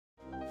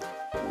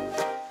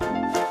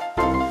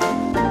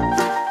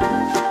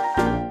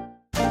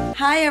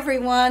Hi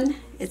everyone,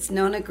 it's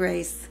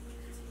NonnaGrace,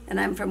 and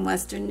I'm from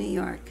Western New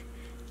York.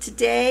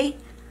 Today,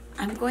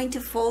 I'm going to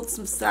fold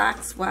some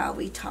socks while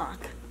we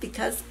talk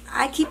because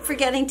I keep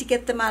forgetting to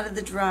get them out of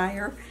the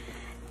dryer.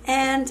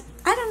 And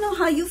I don't know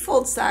how you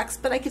fold socks,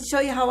 but I can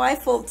show you how I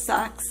fold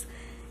socks.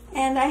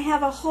 And I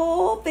have a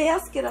whole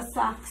basket of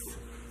socks.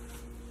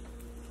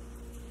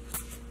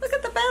 Look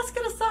at the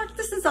basket of socks.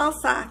 This is all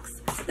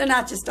socks. They're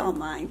not just all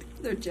mine.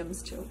 They're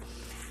Jim's too.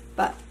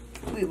 But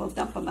we will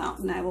dump them out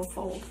and I will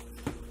fold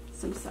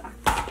some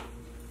socks.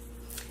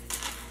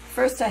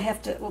 First I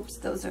have to, oops,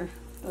 those are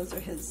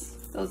his.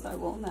 Those I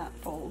will not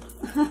fold.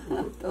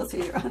 Those are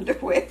your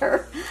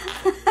underwear.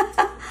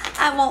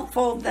 I won't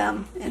fold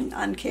them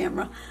on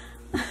camera.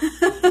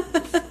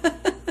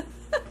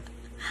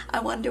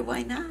 I wonder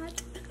why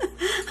not.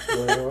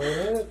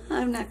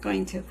 I'm not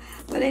going to.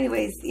 But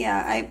anyways,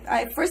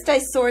 yeah, first I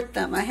sort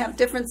them. I have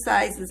different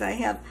sizes.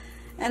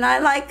 And I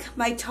like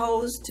my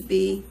toes to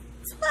be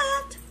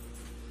flat.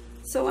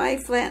 So I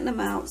flatten them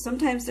out.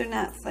 Sometimes they're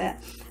not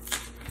flat.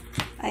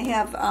 I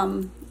have,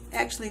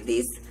 actually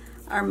these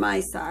are my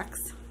socks.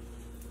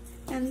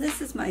 And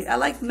this is I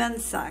like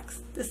men's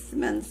socks. This is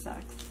men's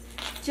socks.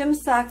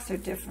 Jim's socks are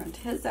different.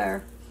 His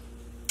have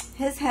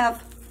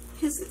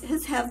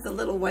the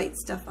little white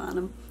stuff on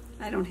them.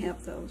 I don't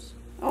have those.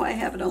 Oh, I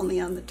have it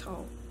only on the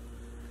toe.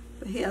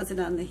 But he has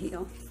it on the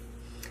heel.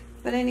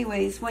 But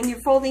anyways, when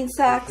you're folding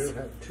socks... You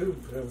have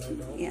tubes, and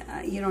I don't.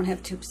 Yeah, you don't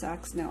have tube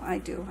socks. No, I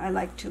do. I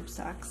like tube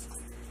socks.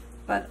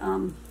 But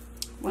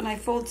when I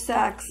fold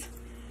socks,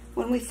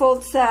 when we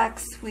fold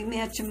socks, we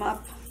match them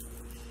up.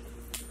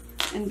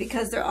 And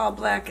because they're all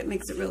black, it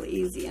makes it really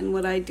easy. And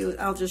what I do,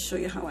 I'll just show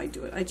you how I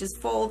do it. I just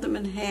fold them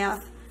in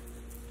half.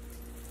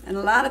 And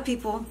a lot of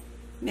people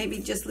maybe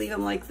just leave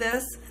them like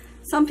this.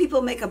 Some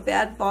people make a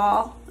bad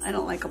ball. I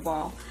don't like a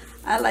ball.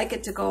 I like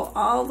it to go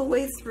all the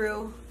way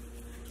through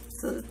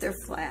so that they're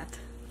flat.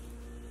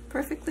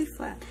 Perfectly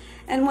flat.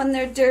 And when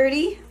they're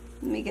dirty,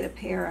 let me get a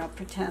pair, I'll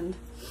pretend.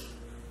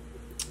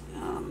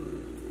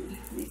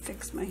 Let me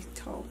fix my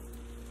toe.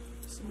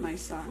 This is my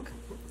sock.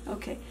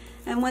 Okay.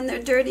 And when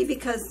they're dirty,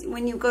 because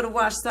when you go to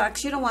wash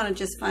socks, you don't want to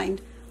just find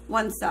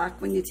one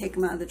sock when you take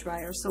them out of the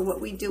dryer. So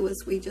what we do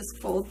is we just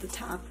fold the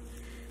top.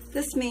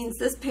 This means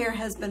this pair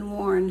has been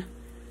worn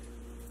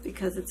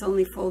because it's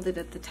only folded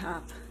at the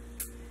top.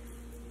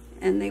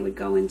 And they would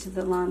go into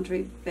the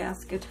laundry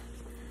basket.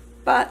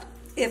 But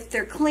if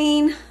they're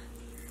clean,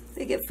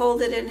 they get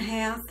folded in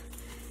half.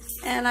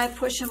 And I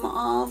push them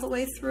all the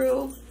way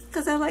through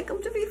because I like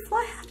them to be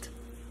flat.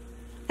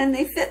 And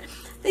they fit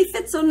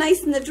so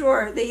nice in the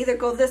drawer. They either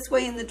go this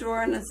way in the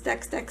drawer in a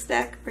stack, stack,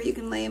 stack, or you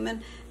can lay them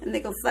in and they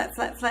go flat,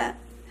 flat, flat,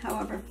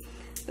 however.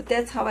 But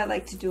that's how I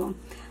like to do them.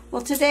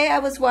 Well, today I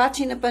was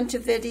watching a bunch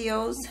of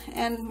videos,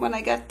 and when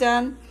I got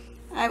done,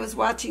 I was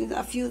watching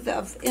a few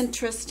of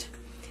interest,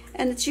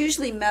 and it's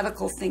usually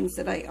medical things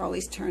that I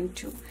always turn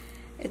to.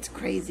 It's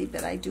crazy,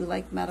 but I do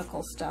like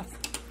medical stuff.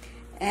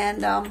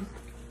 And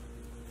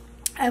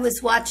I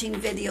was watching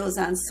videos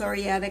on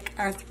psoriatic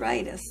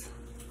arthritis,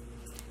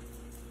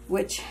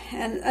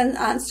 and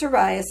on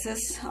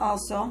psoriasis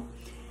also.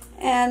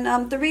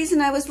 And the reason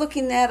I was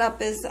looking that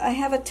up is I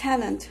have a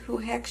tenant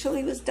who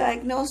actually was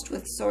diagnosed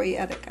with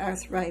psoriatic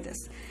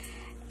arthritis.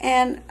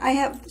 And I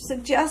have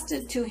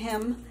suggested to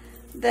him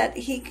that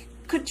he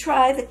could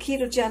try the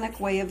ketogenic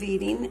way of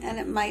eating and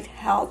it might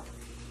help.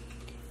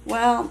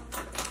 Well,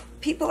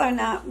 people are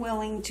not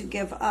willing to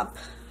give up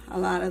a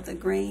lot of the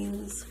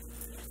grains,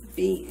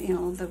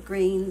 the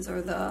greens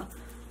or the,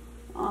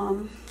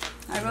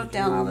 I wrote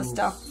down all the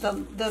stuff,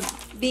 the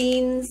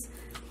beans.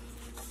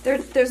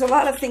 There's a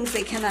lot of things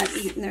they cannot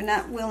eat, and they're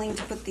not willing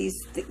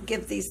to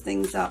give these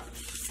things up.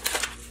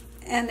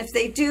 And if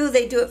they do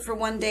it for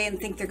one day and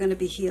think they're going to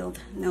be healed.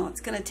 No, it's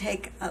going to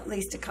take at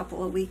least a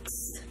couple of weeks,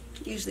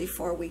 usually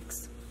 4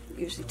 weeks. It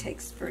usually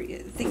takes for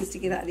things to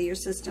get out of your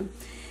system.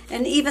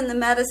 And even the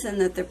medicine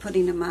that they're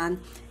putting them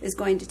on is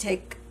going to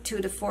take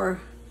 2 to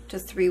 4 to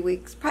 3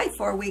 weeks, probably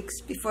 4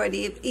 weeks before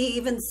he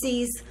even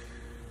sees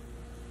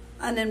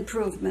an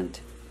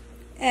improvement.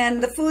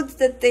 And the foods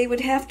that they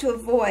would have to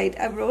avoid,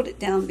 I wrote it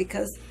down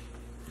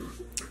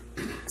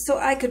so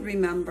I could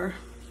remember.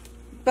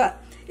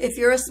 But if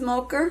you're a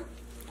smoker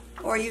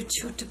or you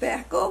chew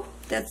tobacco,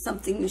 that's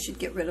something you should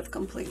get rid of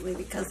completely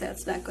because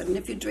that's not good. And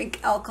if you drink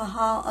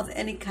alcohol of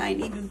any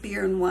kind, even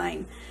beer and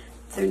wine,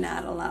 they're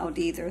not allowed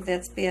either.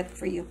 That's bad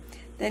for you.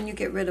 Then you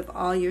get rid of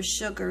all your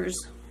sugars,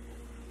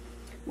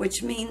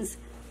 which means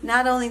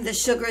not only the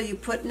sugar you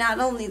put, not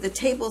only the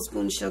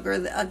tablespoon sugar,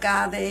 the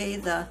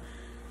agave, the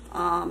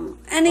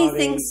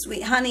anything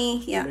sweet,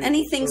 honey, yeah,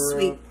 anything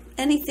sweet,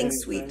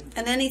 sweet,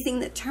 and anything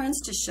that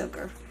turns to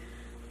sugar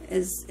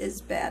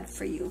is bad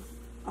for you.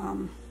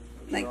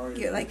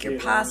 Like your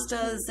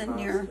pastas and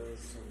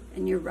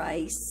your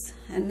rice,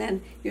 and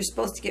then you're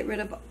supposed to get rid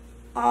of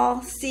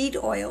all seed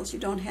oils. You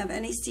don't have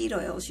any seed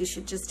oils. You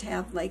should just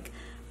have like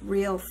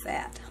real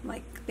fat,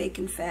 like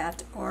bacon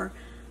fat or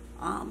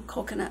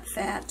coconut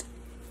fat,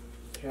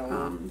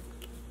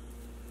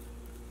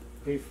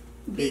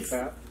 beef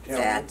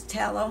fat,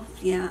 tallow,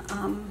 yeah,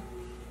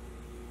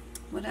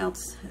 What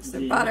else? Is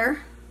there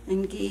butter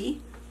and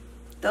ghee?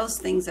 Those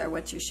things are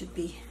what you should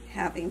be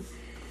having.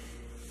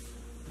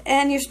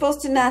 And you're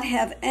supposed to not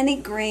have any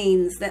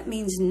grains. That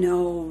means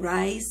no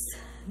rice,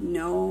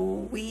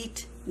 no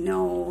wheat,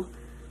 no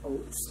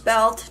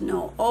spelt,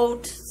 no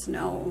oats,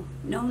 no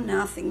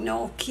nothing,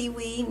 no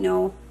kiwi,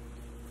 no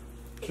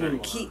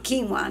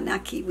quinoa,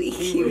 not kiwi.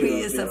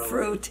 Kiwi is a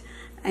fruit.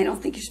 I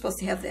don't think you're supposed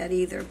to have that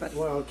either. But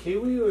well,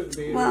 kiwi would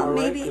be all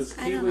right because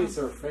kiwis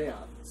are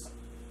fats.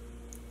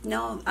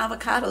 No,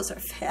 avocados are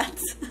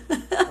fats.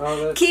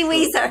 Oh,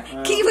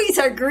 kiwis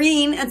are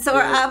green, and so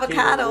are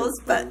avocados.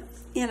 But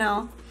you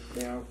know,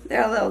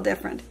 they're a little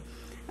different.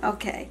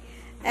 Okay,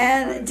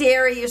 and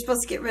dairy. You're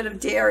supposed to get rid of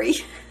dairy.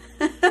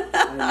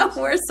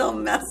 We're so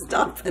messed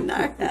up in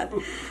our head.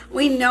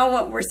 We know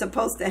what we're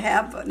supposed to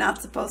have, but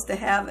not supposed to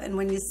have, and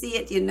when you see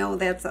it, you know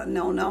that's a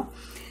no-no.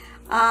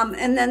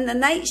 And then the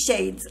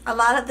nightshades. A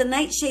lot of the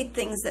nightshade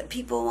things that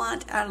people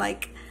want are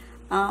like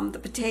the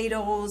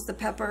potatoes, the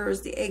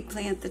peppers, the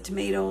eggplant, the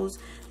tomatoes,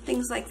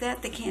 things like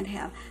that they can't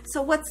have.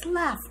 So what's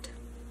left?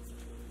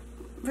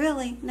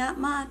 Really, not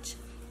much.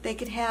 They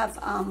could have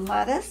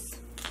lettuce.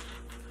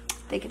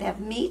 They could have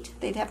meat.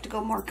 They'd have to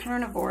go more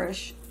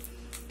carnivore-ish.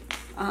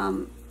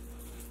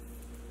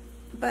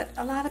 But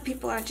a lot of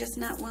people are just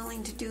not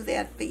willing to do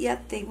that. But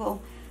yet they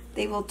will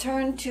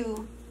turn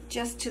to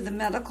the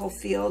medical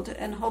field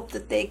and hope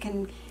that they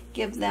can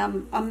give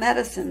them a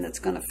medicine that's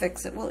going to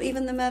fix it. Well,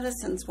 even the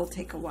medicines will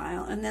take a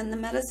while, and then the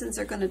medicines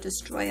are going to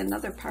destroy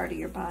another part of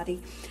your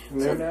body.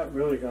 And they're not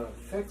really going to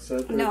fix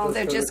it.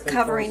 They're just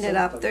covering it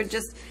up. They're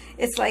just,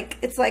 it's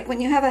like when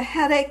you have a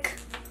headache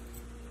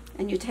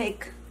and you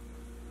take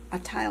a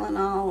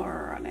Tylenol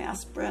or an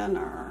aspirin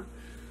or,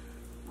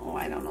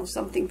 I don't know,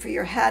 something for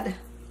your head.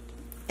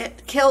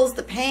 It kills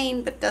the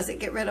pain, but does it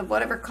get rid of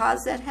whatever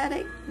caused that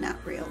headache?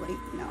 Not really,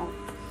 no.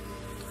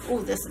 Oh,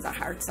 this is a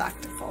hard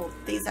sock to fold.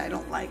 These I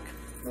don't like.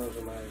 Those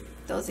are mine.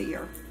 Those are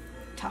your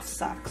tough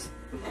socks.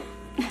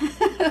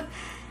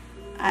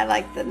 I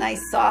like the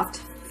nice, soft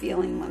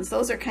feeling ones.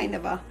 Those are kind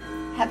of a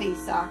heavy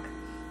sock.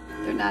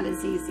 They're not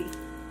as easy.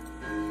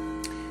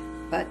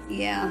 But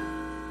yeah.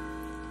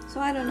 So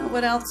I don't know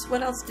what else.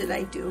 What else did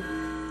I do?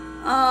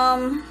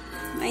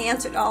 I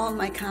answered all of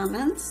my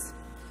comments.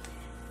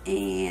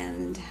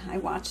 And I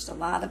watched a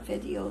lot of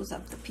videos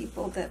of the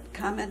people that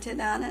commented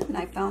on it, and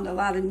I found a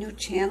lot of new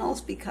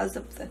channels because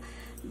of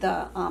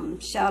the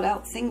shout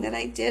out thing that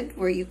I did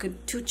where you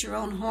could toot your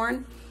own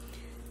horn.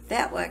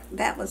 That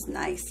was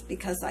nice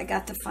because I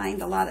got to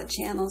find a lot of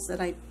channels that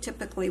I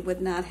typically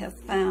would not have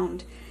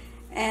found.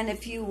 And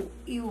if you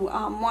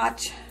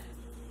watch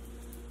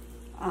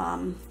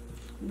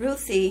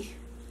Ruthie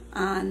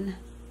on,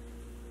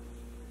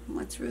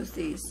 what's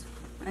Ruthie's?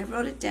 I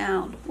wrote it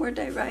down. Where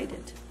did I write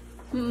it?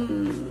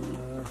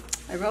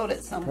 I wrote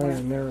it somewhere.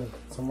 I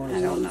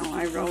don't know.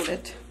 I wrote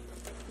it.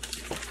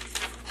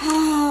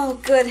 Oh,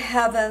 good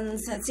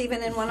heavens. It's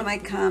even in one of my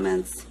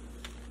comments.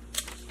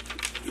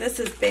 This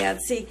is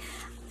bad. See,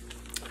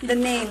 the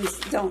names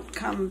don't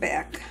come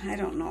back. I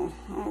don't know.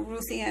 Oh,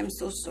 Ruthie, I'm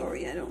so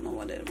sorry. I don't know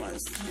what it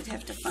was. I'd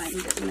have to find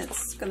it, and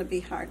it's going to be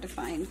hard to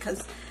find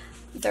because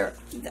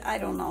I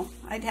don't know.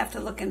 I'd have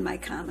to look in my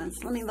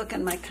comments. Let me look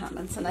in my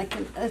comments, and I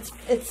can.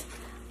 It's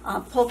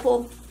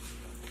Popple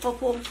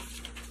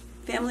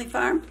Family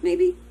Farm,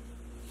 maybe?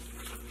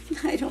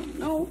 I don't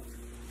know.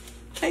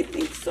 I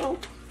think so.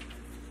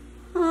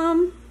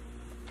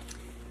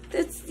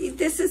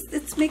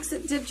 This makes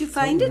it. Did you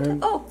find it?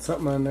 Oh,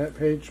 something on that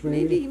page,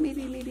 maybe.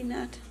 Maybe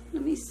not.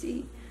 Let me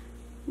see.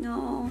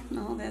 No,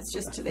 that's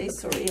just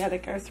today's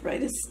psoriatic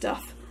arthritis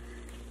stuff.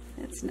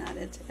 That's not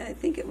it. I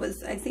think it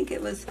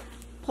was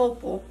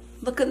Popple.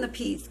 Look in the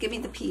P's. Give me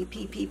the P.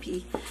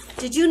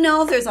 Did you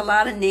know there's a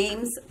lot of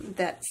names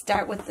that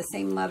start with the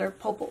same letter?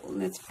 Popple,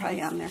 and it's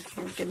probably on there.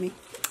 Here, give me.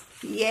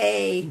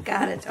 Yay,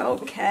 got it.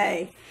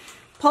 Okay.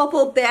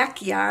 Popple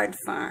Backyard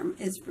Farm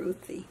is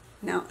Ruthie.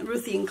 Now,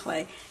 Ruthie and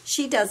Clay.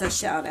 She does a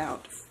shout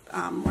out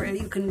where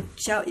you can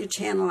shout your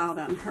channel out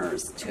on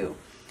hers too.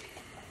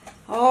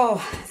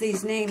 Oh,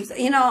 these names.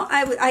 You know,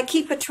 I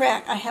keep a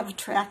track. I have a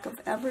track of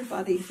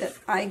everybody that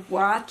I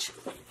watch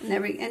and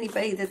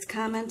anybody that's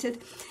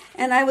commented.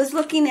 And I was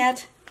looking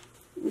at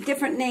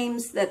different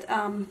names that,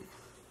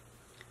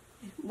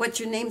 what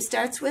your name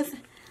starts with.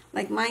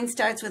 Like mine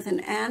starts with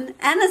an N.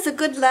 N is a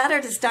good letter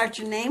to start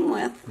your name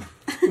with.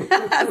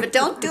 But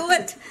don't do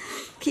it.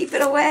 Keep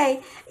it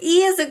away.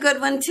 E is a good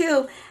one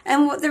too.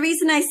 And the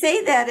reason I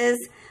say that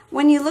is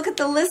when you look at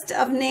the list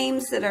of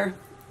names that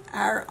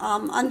are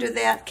under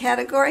that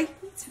category,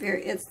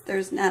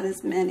 there's not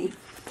as many.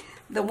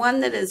 The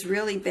one that is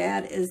really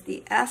bad is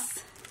the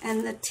S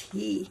and the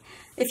T.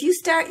 If you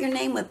start your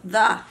name with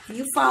the,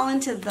 you fall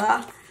into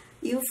that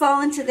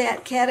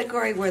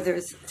category where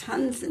there's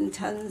tons and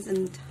tons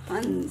and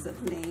tons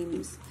of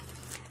names.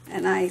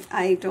 And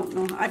I don't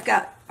know. I've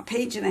got a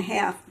page and a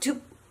half,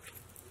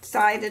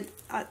 two-sided,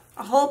 a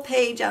whole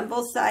page on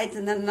both sides,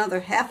 and then another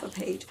half a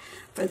page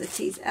for the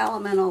T's.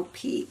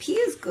 L-M-N-O-P. P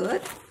is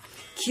good.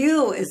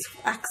 Q is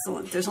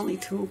excellent. There's only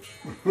 2.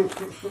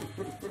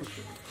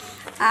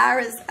 R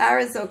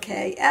is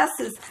okay. S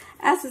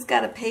has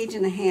got a page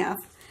and a half.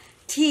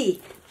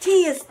 T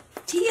is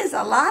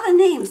a lot of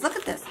names. Look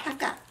at this. I've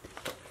got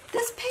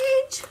this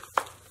page,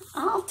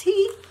 all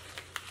T.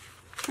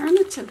 Turn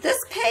it to this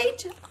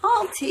page,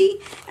 all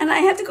T. And I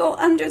had to go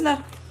I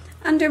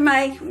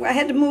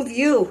had to move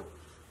U,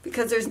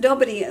 because there's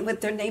nobody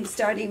with their name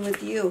starting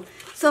with U.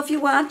 So if you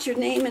want your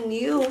name in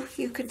U,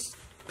 you could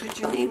put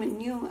your name in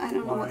U. I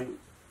don't know what.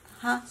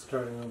 Huh?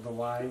 Starting with the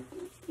Y.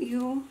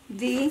 U,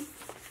 V.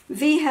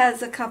 V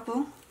has a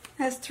couple.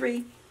 Has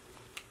 3.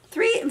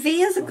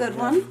 V is a good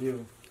one.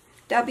 U.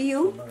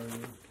 W.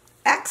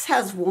 X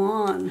has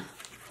 1.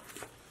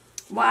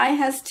 Y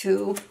has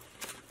 2.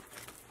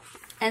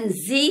 And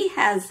Z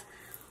has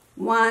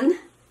 1.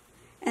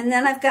 And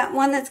then I've got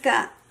one that's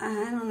got,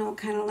 I don't know what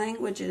kind of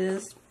language it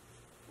is,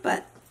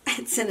 but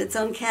it's in its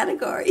own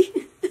category.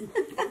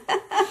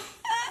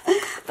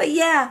 But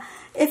yeah,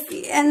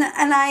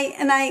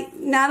 I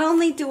not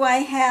only do I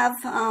have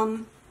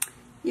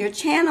your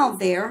channel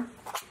there,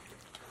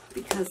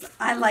 because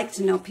I like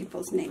to know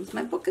people's names.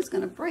 My book is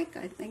going to break,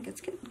 I think.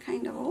 It's getting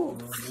kind of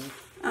old.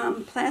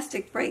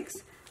 Plastic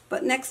breaks.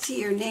 But next to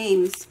your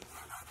names,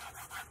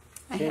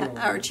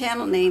 our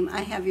channel name,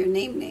 I have your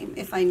name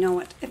if I know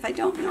it. If I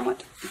don't know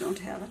it, I don't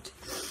have it.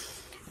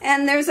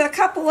 And there's a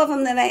couple of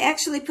them that I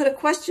actually put a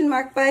question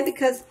mark by,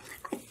 because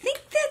I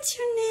think that's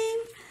your name,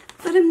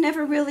 but I'm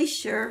never really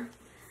sure.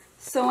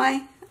 So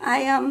I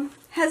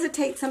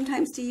hesitate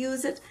sometimes to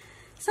use it.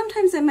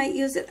 Sometimes I might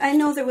use it. I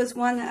know there was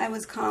one I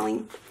was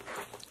calling.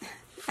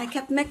 I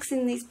kept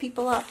mixing these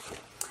people up.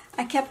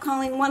 I kept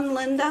calling one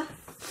Linda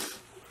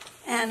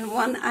and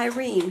one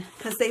Irene,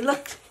 because they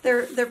looked,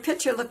 their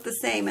picture looked the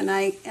same, and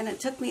it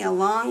took me a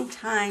long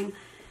time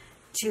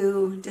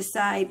to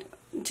decide,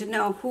 to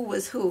know who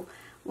was who.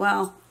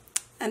 Well,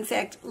 in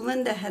fact,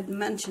 Linda had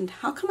mentioned,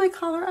 how come I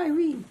call her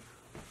Irene?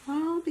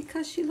 Well,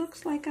 because she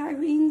looks like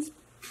Irene's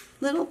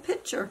little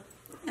picture.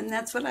 And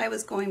that's what I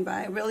was going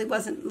by. I really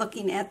wasn't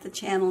looking at the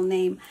channel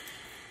name.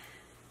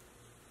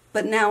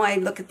 But now I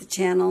look at the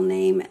channel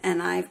name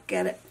and I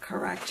get it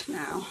correct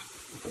now.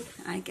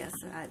 I guess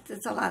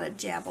it's a lot of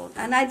jabble.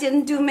 And I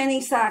didn't do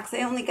many socks.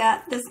 I only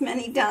got this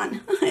many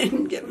done. I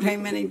didn't get very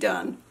many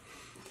done.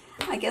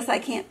 I guess I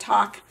can't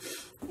talk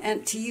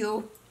to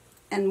you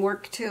and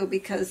work too,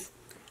 because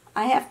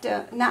I have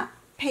to not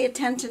pay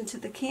attention to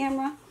the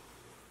camera.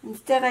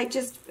 Instead, I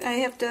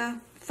have to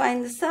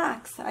find the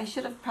socks. I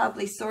should have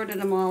probably sorted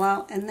them all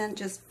out and then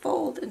just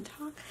fold and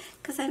talk,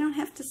 because I don't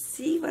have to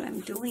see what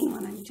I'm doing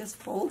when I'm just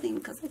folding,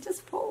 because I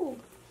just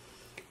fold.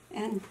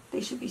 And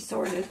they should be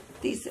sorted.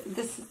 This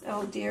is,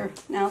 oh dear,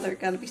 now they're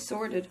got to be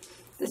sorted.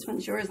 This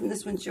one's yours and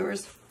this one's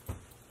yours.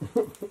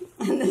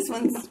 And this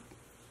one's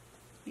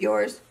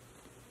yours.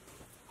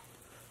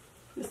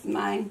 This is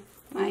mine,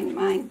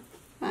 mine.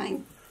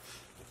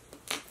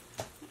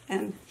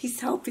 And he's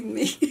helping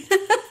me.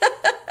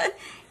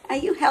 Are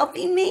you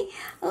helping me?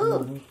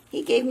 Oh,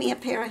 he gave me a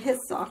pair of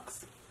his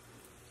socks.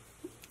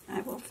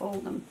 I will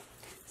fold them.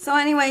 So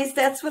anyways,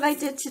 that's what I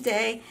did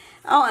today.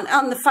 Oh,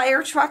 and the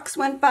fire trucks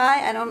went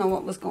by. I don't know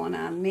what was going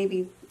on.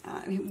 Maybe,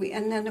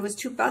 and then there was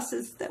 2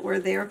 buses that were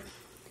there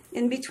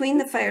in between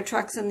the fire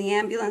trucks and the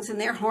ambulance,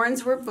 and their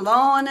horns were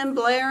blowing and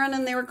blaring,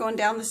 and they were going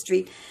down the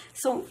street.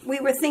 So we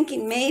were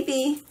thinking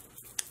maybe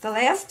the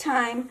last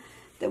time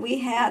that we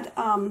had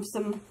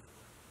some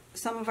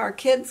of our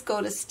kids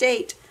go to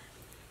state,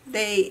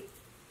 they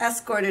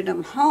escorted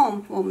them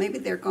home. Well, maybe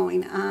they're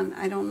going on.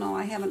 I don't know.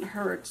 I haven't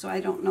heard, so I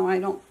don't know. I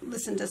don't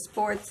listen to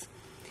sports,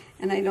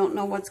 and I don't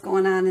know what's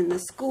going on in the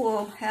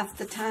school half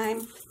the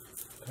time.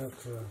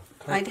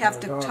 I'd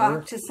have to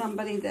talk to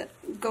somebody that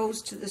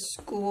goes to the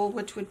school,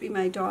 which would be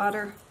my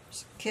daughter's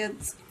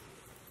kids.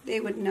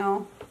 They would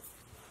know.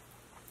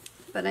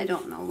 But I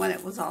don't know what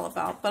it was all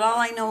about. But all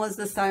I know is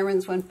the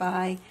sirens went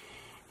by,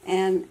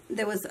 and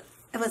it was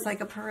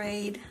like a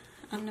parade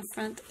on the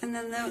front, and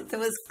then there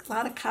was a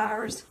lot of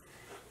cars.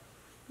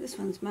 This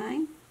one's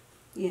mine?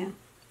 Yeah.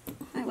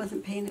 I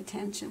wasn't paying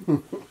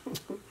attention.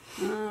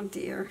 Oh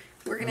dear.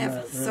 We're going to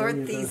have to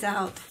sort these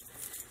out.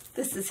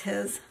 This is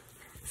his.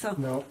 So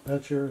no,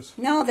 that's yours.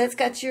 No, that's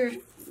got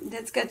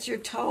your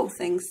toe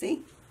thing,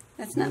 see?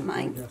 That's not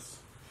mine. Yes.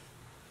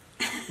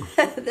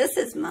 This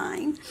is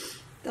mine.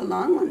 The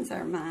long ones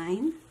are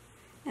mine.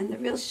 And the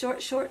real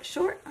short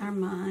are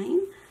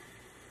mine.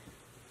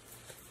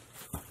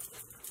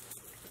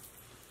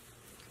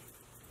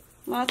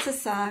 Lots of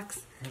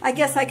socks. I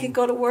guess I could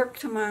go to work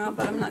tomorrow,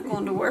 but I'm not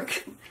going to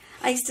work.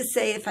 I used to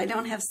say if I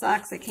don't have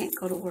socks, I can't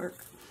go to work.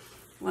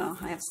 Well,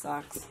 I have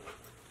socks.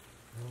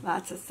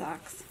 Lots of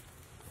socks.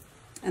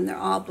 And they're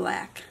all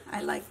black.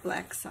 I like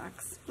black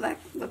socks. Black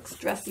looks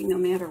dressy no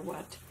matter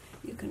what.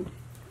 You can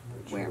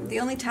wear them. The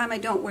only time I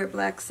don't wear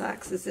black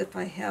socks is if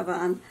I have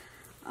on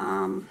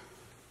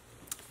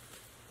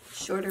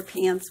shorter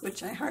pants,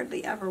 which I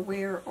hardly ever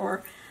wear,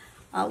 or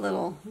a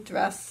little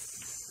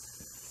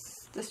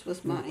dress. This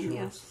was mine,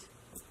 yes.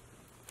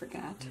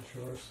 forgot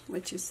yours.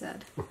 what you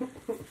said.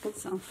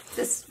 So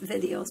this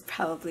video is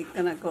probably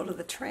going to go to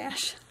the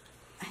trash.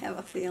 I have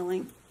a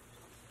feeling.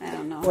 I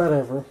don't know.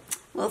 Whatever.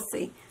 We'll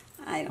see.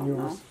 I don't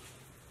know.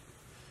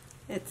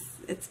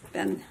 It's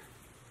been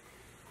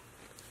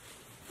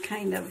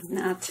kind of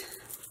not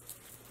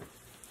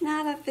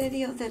a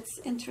video that's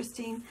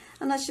interesting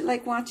unless you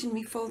like watching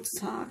me fold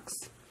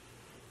socks.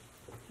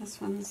 This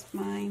one's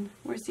mine.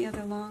 Where's the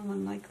other long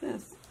one like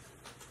this?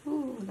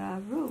 Ooh, la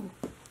roo.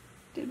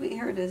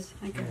 Here it is.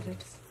 I got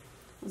it.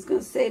 I was going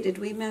to say, did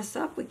we mess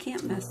up? We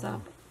can't mess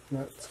up.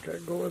 Let's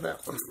go with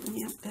that one.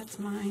 Yep, that's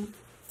mine.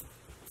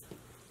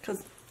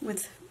 Because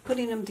with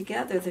putting them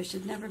together, there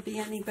should never be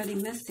anybody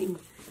missing.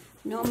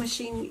 No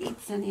machine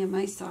eats any of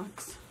my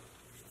socks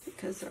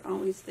because they're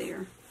always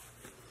there.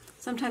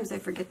 Sometimes I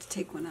forget to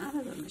take one out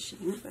of the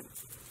machine, but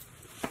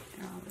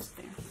they're always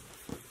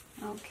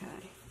there.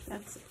 Okay,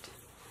 that's it.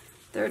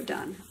 They're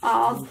done.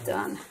 All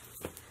done.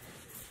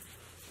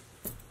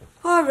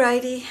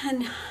 Alrighty,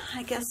 and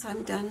I guess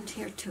I'm done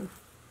here too.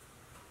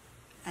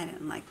 I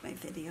didn't like my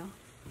video.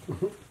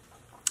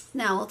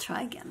 Now we'll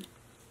try again.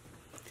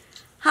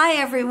 Hi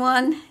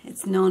everyone,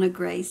 it's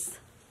NonnaGrace,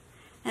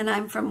 and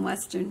I'm from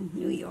Western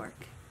New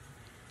York.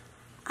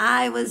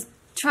 I was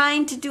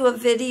trying to do a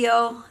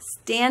video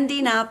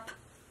standing up,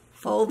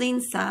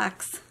 folding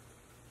socks.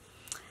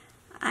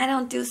 I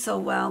don't do so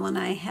well when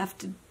I have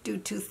to do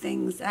two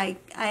things. I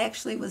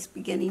actually was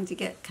beginning to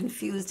get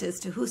confused as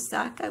to whose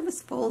sock I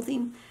was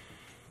folding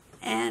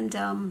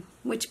and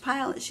which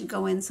pile it should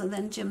go in. So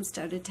then Jim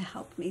started to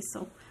help me,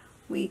 so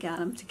we got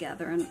them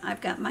together. And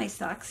I've got my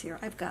socks here.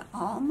 I've got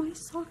all my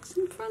socks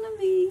in front of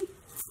me.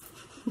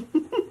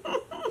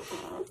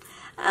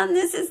 And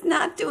this is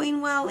not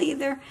doing well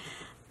either.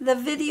 The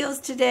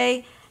videos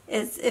today,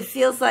 it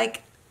feels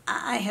like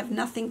I have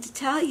nothing to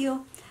tell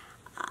you.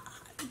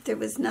 There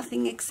was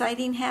nothing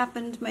exciting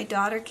happened. My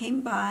daughter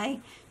came by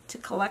to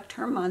collect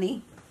her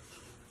money.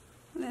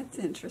 That's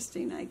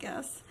interesting, I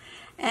guess.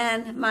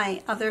 And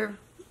my other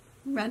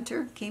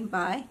renter came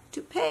by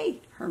to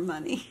pay her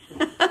money.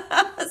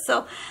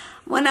 So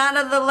went out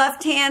of the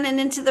left hand and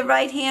into the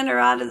right hand, or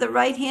out of the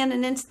right hand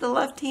and into the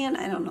left hand.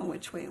 I don't know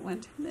which way it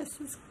went.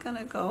 This is going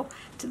to go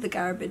to the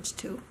garbage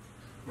too.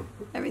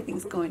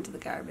 Everything's going to the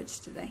garbage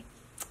today.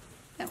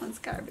 That one's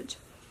garbage.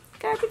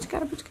 Garbage,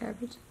 garbage,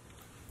 garbage.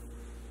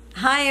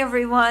 Hi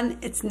everyone,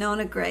 it's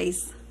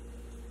NonnaGrace.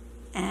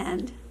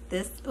 And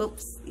this,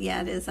 oops,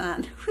 yeah, it is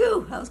on.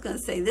 Whew, I was going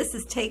to say this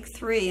is take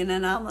 3, and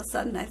then all of a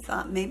sudden I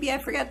thought maybe I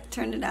forgot to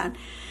turn it on.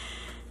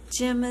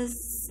 Jim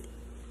is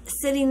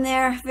sitting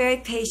there very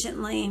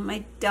patiently.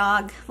 My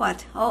dog,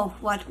 what? Oh,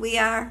 what we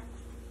are?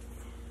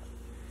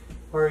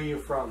 Where are you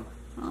from?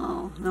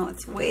 Oh, no,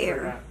 it's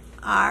where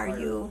are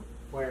you?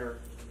 Where?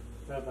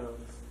 Oh,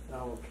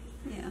 okay.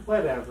 Yeah.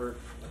 Whatever.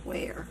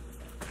 Where?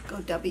 Go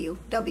W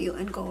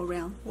and go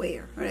around.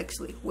 Where? Or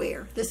actually,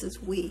 where? This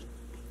is we.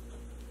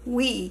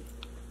 We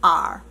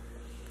are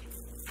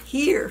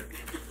here.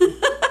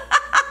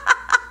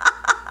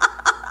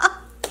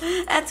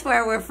 That's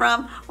where we're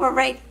from. We're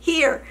right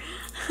here.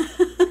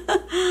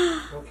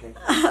 Okay.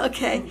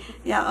 Okay.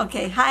 Yeah,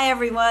 okay. Hi,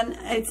 everyone.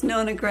 It's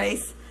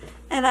NonnaGrace.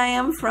 And I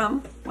am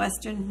from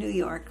Western New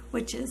York,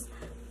 which is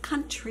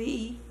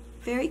country.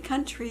 Very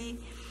country.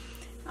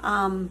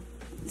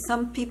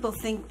 Some people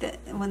think that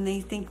when they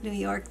think New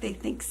York, they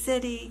think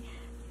city.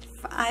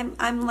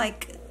 I'm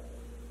like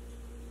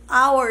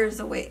hours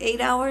away.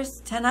 8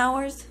 hours? 10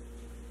 hours?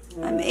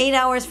 I'm 8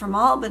 hours from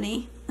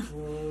Albany.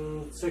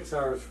 6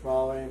 hours from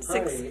Albany.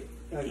 Probably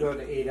I go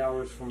to 8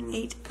 hours from...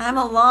 8. I'm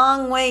a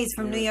long ways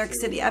from New York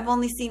City. I've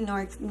only seen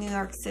New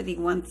York City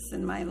once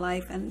in my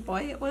life, and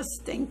boy, it was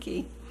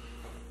stinky.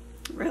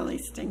 Really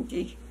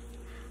stinky.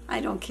 I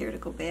don't care to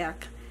go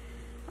back.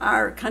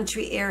 Our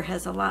country air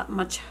has a lot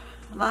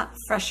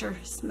fresher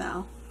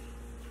smell.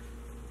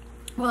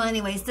 Well,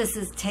 anyways, this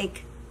is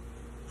take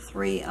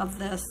 3 of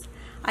this.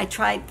 I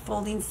tried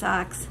folding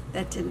socks.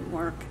 That didn't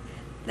work.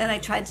 Then I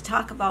tried to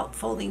talk about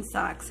folding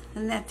socks,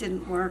 and that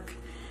didn't work.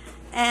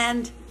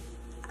 And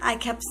I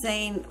kept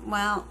saying,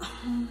 well,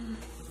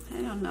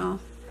 I don't know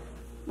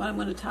what I'm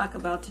going to talk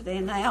about today.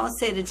 And I always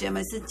say to Jim,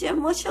 I said,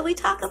 Jim, what shall we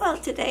talk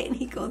about today? And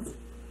he goes,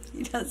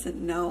 he doesn't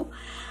know.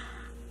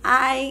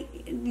 I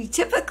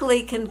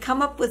typically can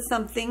come up with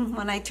something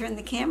when I turn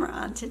the camera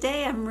on.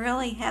 Today I'm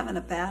really having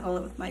a battle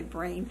with my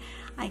brain.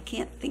 I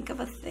can't think of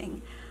a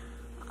thing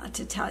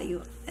to tell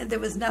you. There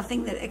was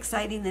nothing that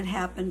exciting that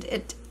happened.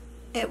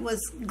 It was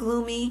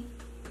gloomy.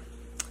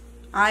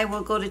 I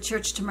will go to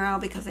church tomorrow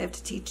because I have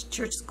to teach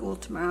church school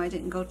tomorrow. I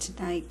didn't go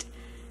tonight.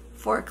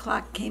 4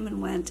 o'clock came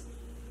and went.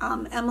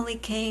 Emily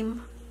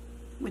came,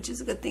 which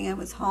is a good thing I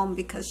was home,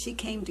 because she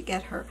came to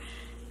get her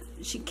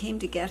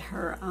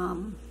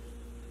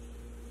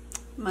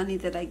money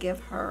that I give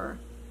her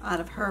out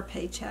of her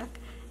paycheck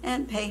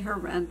and pay her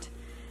rent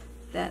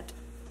that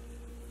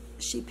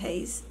she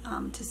pays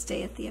to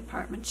stay at the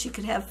apartment. She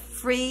could have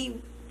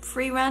free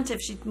rent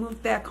if she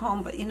moved back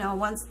home, but you know,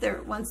 once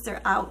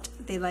they're out,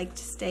 they like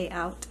to stay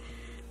out.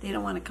 They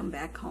don't want to come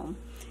back home.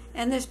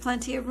 And there's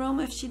plenty of room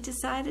if she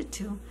decided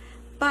to.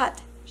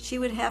 but she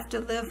would have to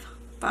live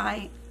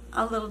by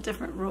a little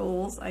different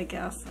rules, I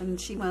guess,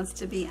 and she wants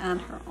to be on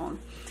her own.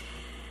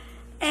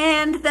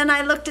 And then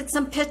I looked at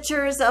some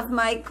pictures of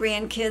my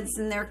grandkids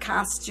in their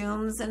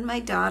costumes and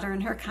my daughter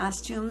in her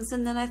costumes,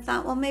 and then I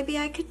thought, well, maybe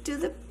I could do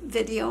the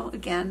video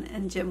again,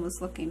 and Jim was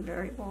looking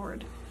very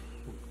bored.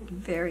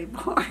 Very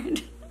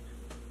bored.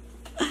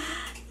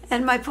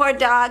 And my poor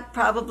dog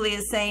probably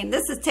is saying,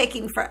 this is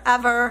taking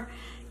forever,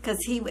 because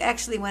he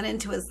actually went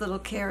into his little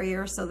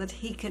carrier so that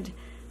he could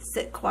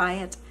sit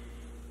quiet.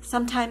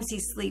 Sometimes he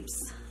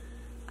sleeps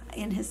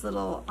in his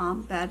little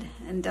bed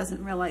and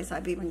doesn't realize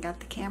I've even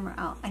got the camera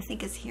out. I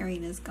think his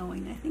hearing is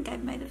going. I think I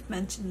might have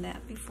mentioned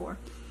that before,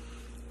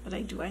 but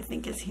I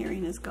think his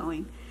hearing is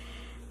going.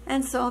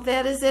 And so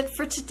that is it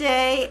for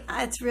today.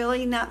 It's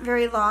really not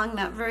very long,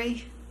 not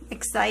very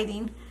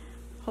exciting.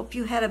 Hope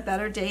you had a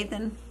better day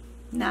than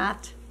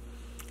not.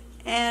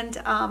 And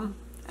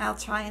I'll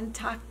try and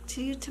talk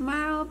to you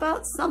tomorrow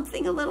about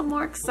something a little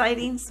more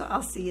exciting, so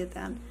I'll see you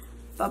then.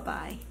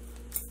 Bye-bye.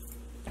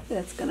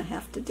 That's going to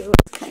have to do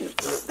it, kind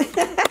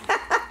of.